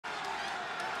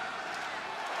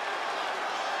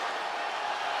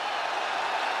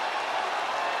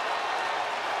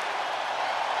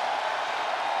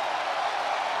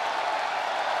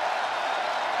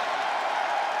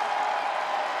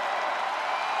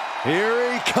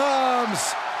Here he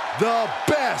comes, the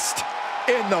best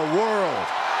in the world.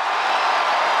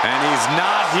 And he's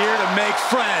not here to make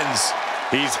friends.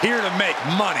 He's here to make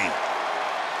money.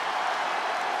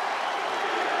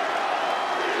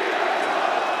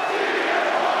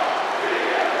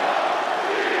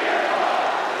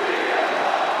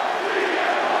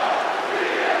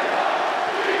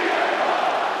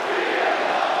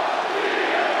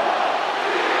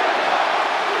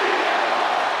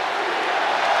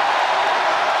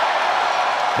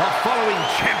 The following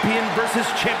champion versus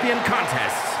champion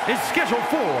contest is scheduled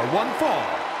for one fall.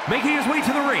 Making his way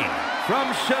to the ring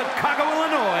from Chicago,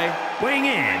 Illinois, weighing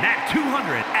in at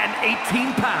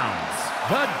 218 pounds,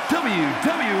 the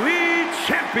WWE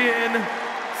Champion,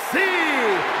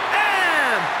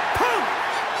 CM Punk!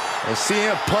 And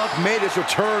CM Punk made his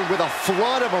return with a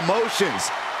flood of emotions,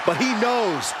 but he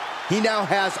knows he now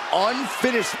has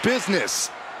unfinished business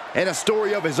and a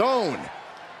story of his own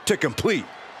to complete.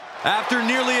 After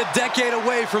nearly a decade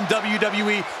away from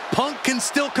WWE, Punk can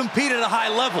still compete at a high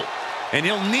level, and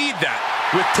he'll need that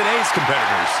with today's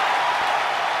competitors.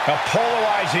 A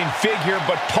polarizing figure,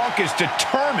 but Punk is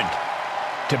determined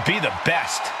to be the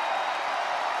best.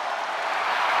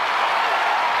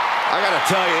 I gotta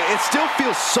tell you, it still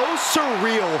feels so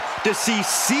surreal to see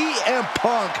CM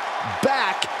Punk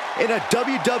back in a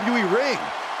WWE ring.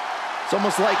 It's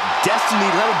almost like destiny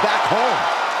let him back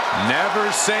home. Never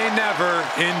say never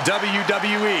in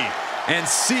WWE, and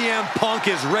CM Punk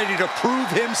is ready to prove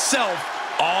himself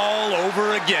all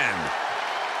over again.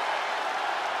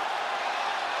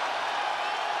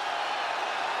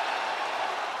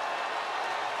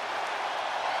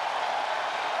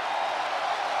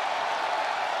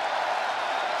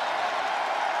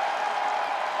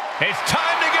 It's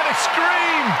time to get a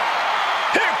scream!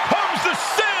 Here comes the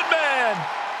Sandman!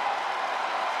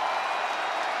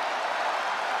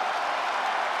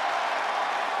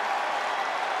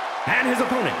 And his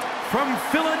opponent from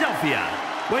Philadelphia,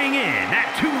 weighing in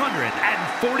at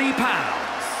 240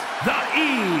 pounds, the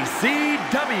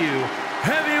ECW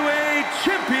Heavyweight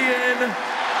Champion,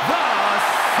 the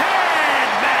Sandman!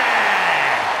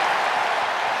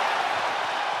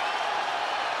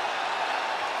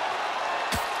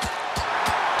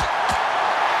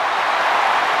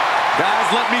 Guys,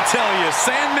 let me tell you,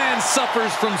 Sandman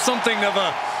suffers from something of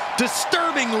a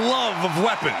disturbing love of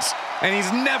weapons, and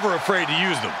he's never afraid to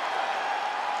use them.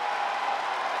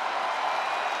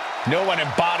 No one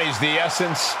embodies the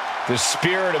essence, the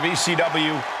spirit of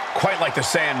ECW quite like the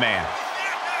Sandman.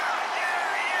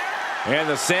 And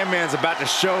the Sandman's about to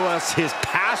show us his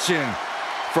passion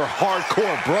for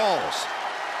hardcore brawls.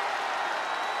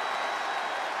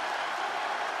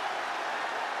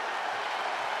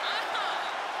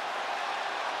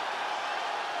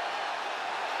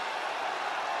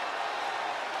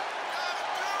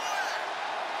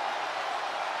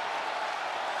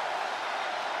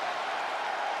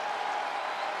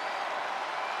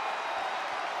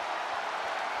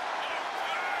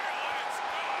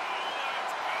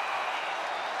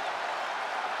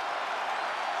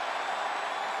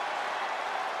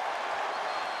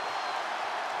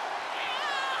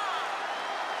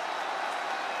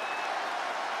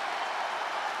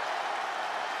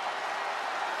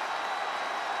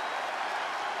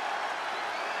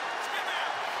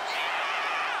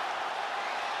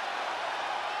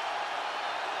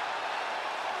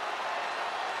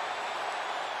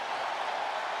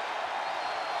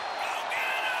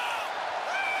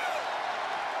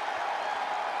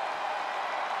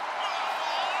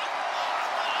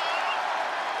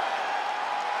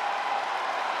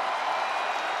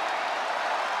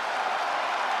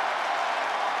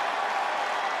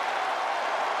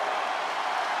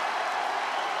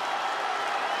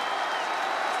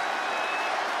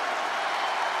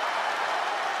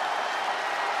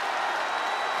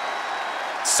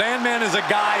 Sandman is a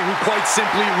guy who quite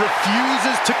simply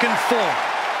refuses to conform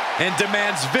and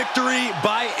demands victory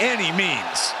by any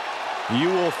means. You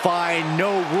will find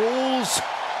no rules,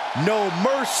 no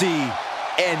mercy,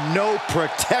 and no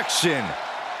protection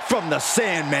from the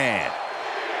Sandman.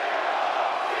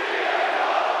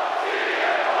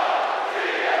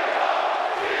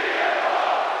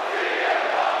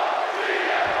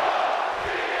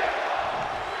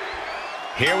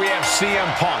 Here we have CM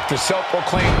Punk, the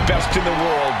self-proclaimed best in the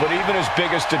world, but even his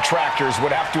biggest detractors would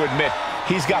have to admit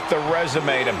he's got the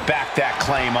resume to back that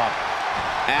claim up.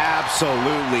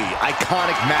 Absolutely.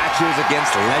 Iconic matches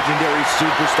against legendary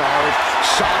superstars,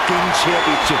 shocking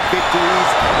championship victories,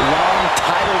 long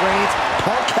title reigns.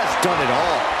 Punk has done it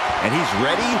all, and he's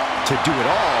ready to do it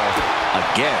all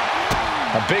again.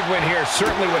 A big win here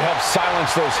certainly would help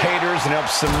silence those haters and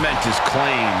help cement his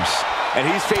claims. And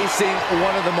he's facing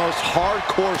one of the most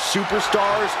hardcore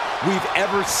superstars we've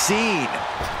ever seen,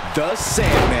 the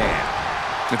Sandman.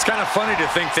 It's kind of funny to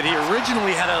think that he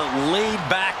originally had a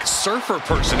laid-back surfer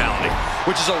personality,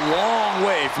 which is a long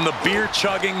way from the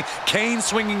beer-chugging,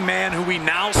 cane-swinging man who we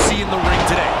now see in the ring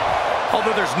today.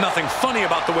 Although there's nothing funny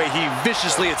about the way he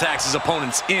viciously attacks his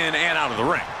opponents in and out of the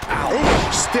ring. Ow.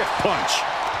 Ooh, stiff punch.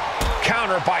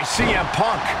 Counter by CM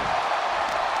Punk.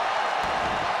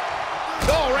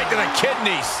 Oh, right to the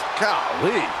kidneys.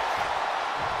 Golly.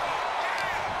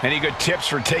 Any good tips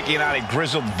for taking out a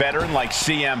grizzled veteran like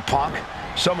CM Punk?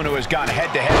 Someone who has gone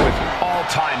head-to-head with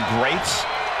all-time greats?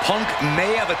 Punk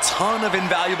may have a ton of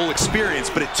invaluable experience,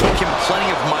 but it took him plenty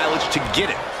of mileage to get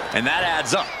it, and that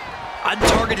adds up. I'd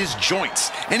target his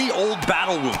joints, any old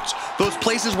battle wounds, those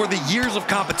places where the years of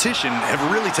competition have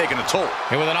really taken a toll.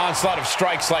 And with an onslaught of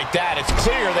strikes like that, it's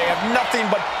clear they have nothing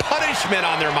but punishment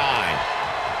on their mind.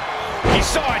 He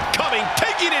saw it coming,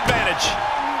 taking advantage.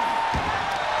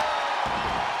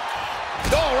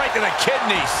 Oh, right to the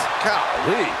kidneys.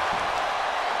 Golly.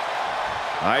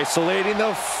 Isolating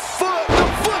the foot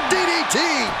DDT.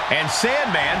 And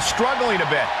Sandman struggling a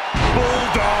bit.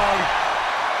 Bulldog.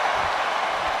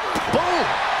 Boom.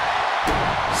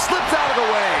 Slips out of the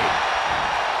way.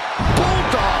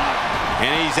 Bulldog.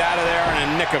 And he's out of there in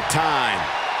a nick of time.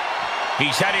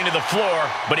 He's heading to the floor,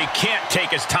 but he can't take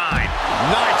his time.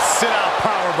 Nice sit-out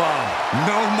powerbomb.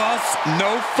 No muss,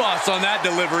 no fuss on that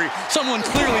delivery. Someone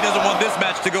clearly doesn't want this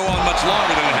match to go on much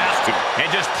longer than it has to. And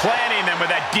just planting them with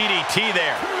that DDT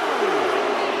there.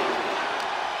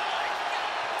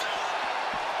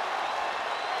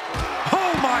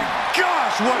 Oh my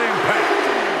gosh, what impact!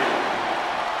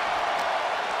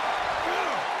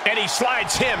 And he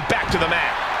slides him back to the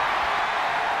mat.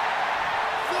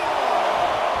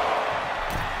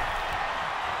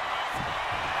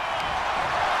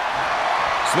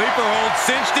 Sleeper hold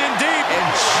cinched in deep. And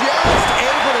just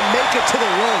able to make it to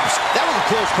the ropes. That was a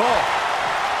close call.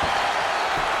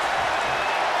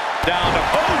 Down to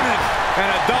opponent. And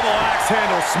a double axe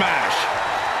handle smash.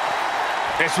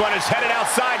 This one is headed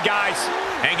outside, guys.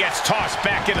 And gets tossed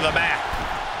back into the mat.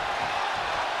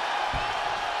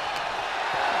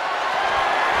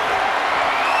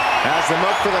 Has him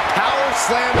up for the power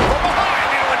slam from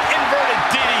behind. And an inverted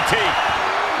DDT.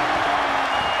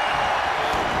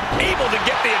 Able to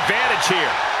get the advantage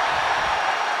here.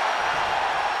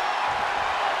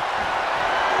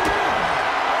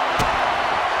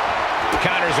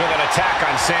 Counters with an attack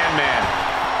on Sandman.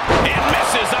 And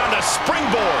misses on the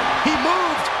springboard. He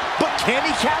moved, but can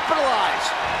he capitalize?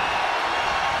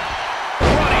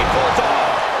 Running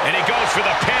bulldog. And he goes for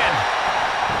the pin.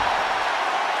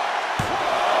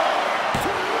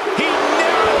 He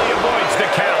narrowly avoids the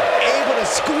count. Able to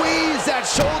squeeze that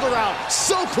shoulder out.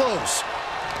 So close.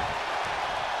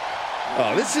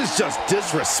 Oh, this is just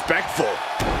disrespectful.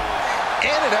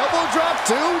 And an elbow drop,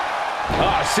 too.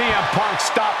 Oh, CM Punk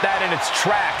stopped that in its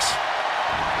tracks.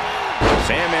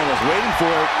 Sandman was waiting for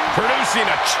it. Producing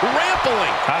a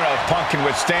trampling. I don't know if Punk can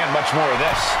withstand much more of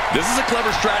this. This is a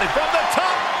clever strategy. From the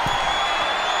top.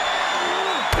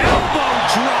 Elbow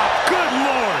drop. Good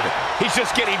Lord. He's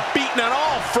just getting beaten on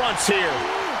all fronts here.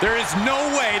 There is no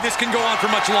way this can go on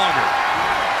for much longer.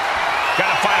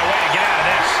 Gotta find a way to get out of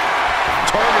this.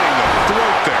 Targeting the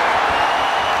throat there.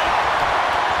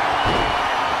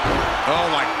 Oh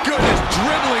my goodness,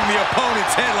 dribbling the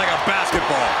opponent's head like a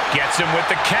basketball. Gets him with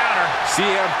the counter.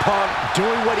 CM Punk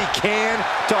doing what he can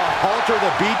to halter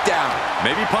the beatdown.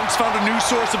 Maybe Punk's found a new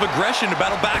source of aggression to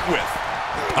battle back with.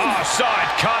 Oh, saw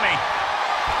it coming.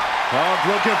 Punk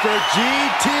looking for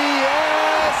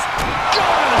GTS.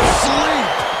 Gone to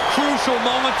sleep. Crucial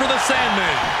moment for the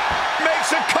Sandman.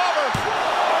 Makes a cover.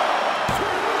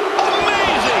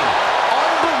 Amazing.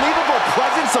 Unbelievable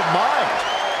presence of mind.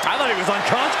 I thought he was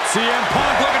unconscious. CM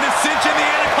Punk looking to cinch in the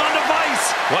Anaconda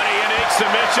Vice. What a unique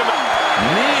submission.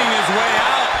 Kneeing his way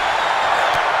out.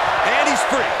 And he's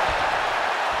free.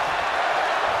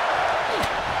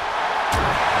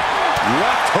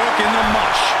 Left hook in the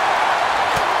mush.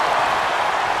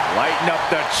 Lighten up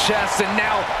the chest and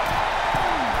now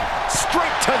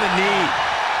straight to the knee.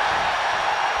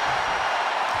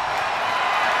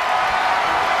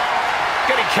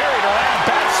 Getting carried around.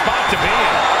 Bad spot to be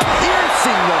in.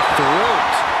 Piercing the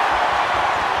throat.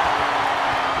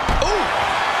 Ooh,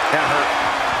 that hurt.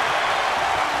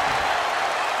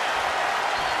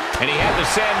 And he had the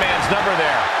Sandman's number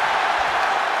there.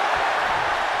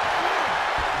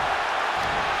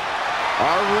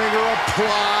 Our ringer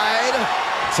applied.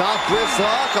 Top wrist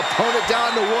lock. Opponent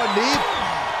down to one knee.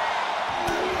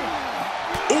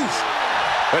 Oof.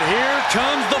 But here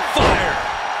comes the fire.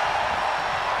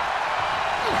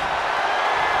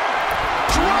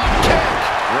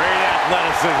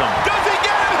 athleticism. Does he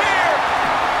get him here?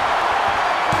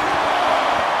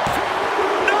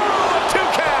 No, a 2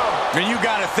 count. And you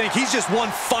got to think he's just one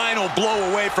final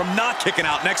blow away from not kicking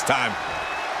out next time.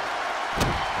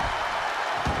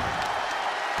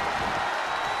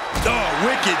 Oh,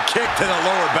 wicked kick to the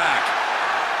lower back.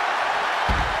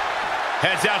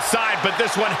 Heads outside, but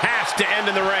this one has to end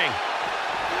in the ring.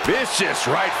 Vicious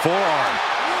right forearm.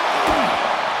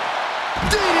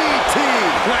 DDT.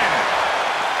 Planet.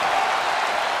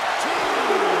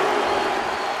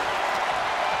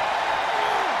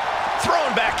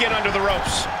 Thrown back in under the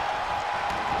ropes.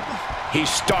 He's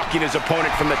stalking his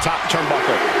opponent from the top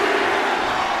turnbuckle.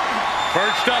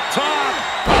 Perched up top.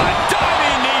 A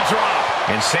diving knee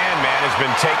drop. And Sandman has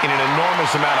been taking an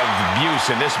enormous amount of abuse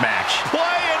in this match.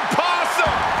 Playing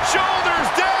possum. Shoulders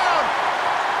down.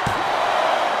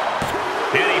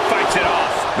 And he fights it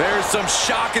off. There's some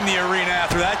shock in the arena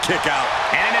after that kick out.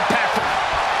 And an impact.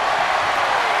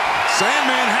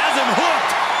 Sandman has him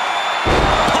hooked.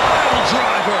 Pile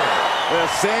driver. The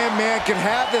Sandman can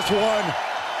have this one.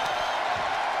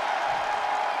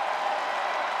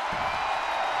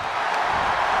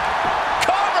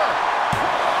 Cover.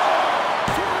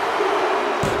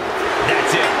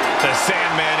 That's it. The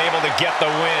Sandman able to get the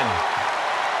win.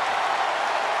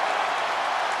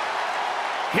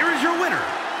 Here is your winner,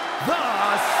 the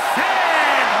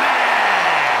Sandman!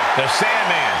 The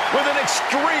Sandman with an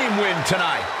extreme win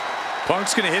tonight.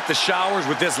 Punk's going to hit the showers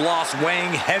with this loss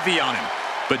weighing heavy on him.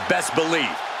 But best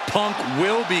believe, Punk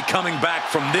will be coming back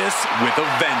from this with a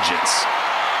vengeance.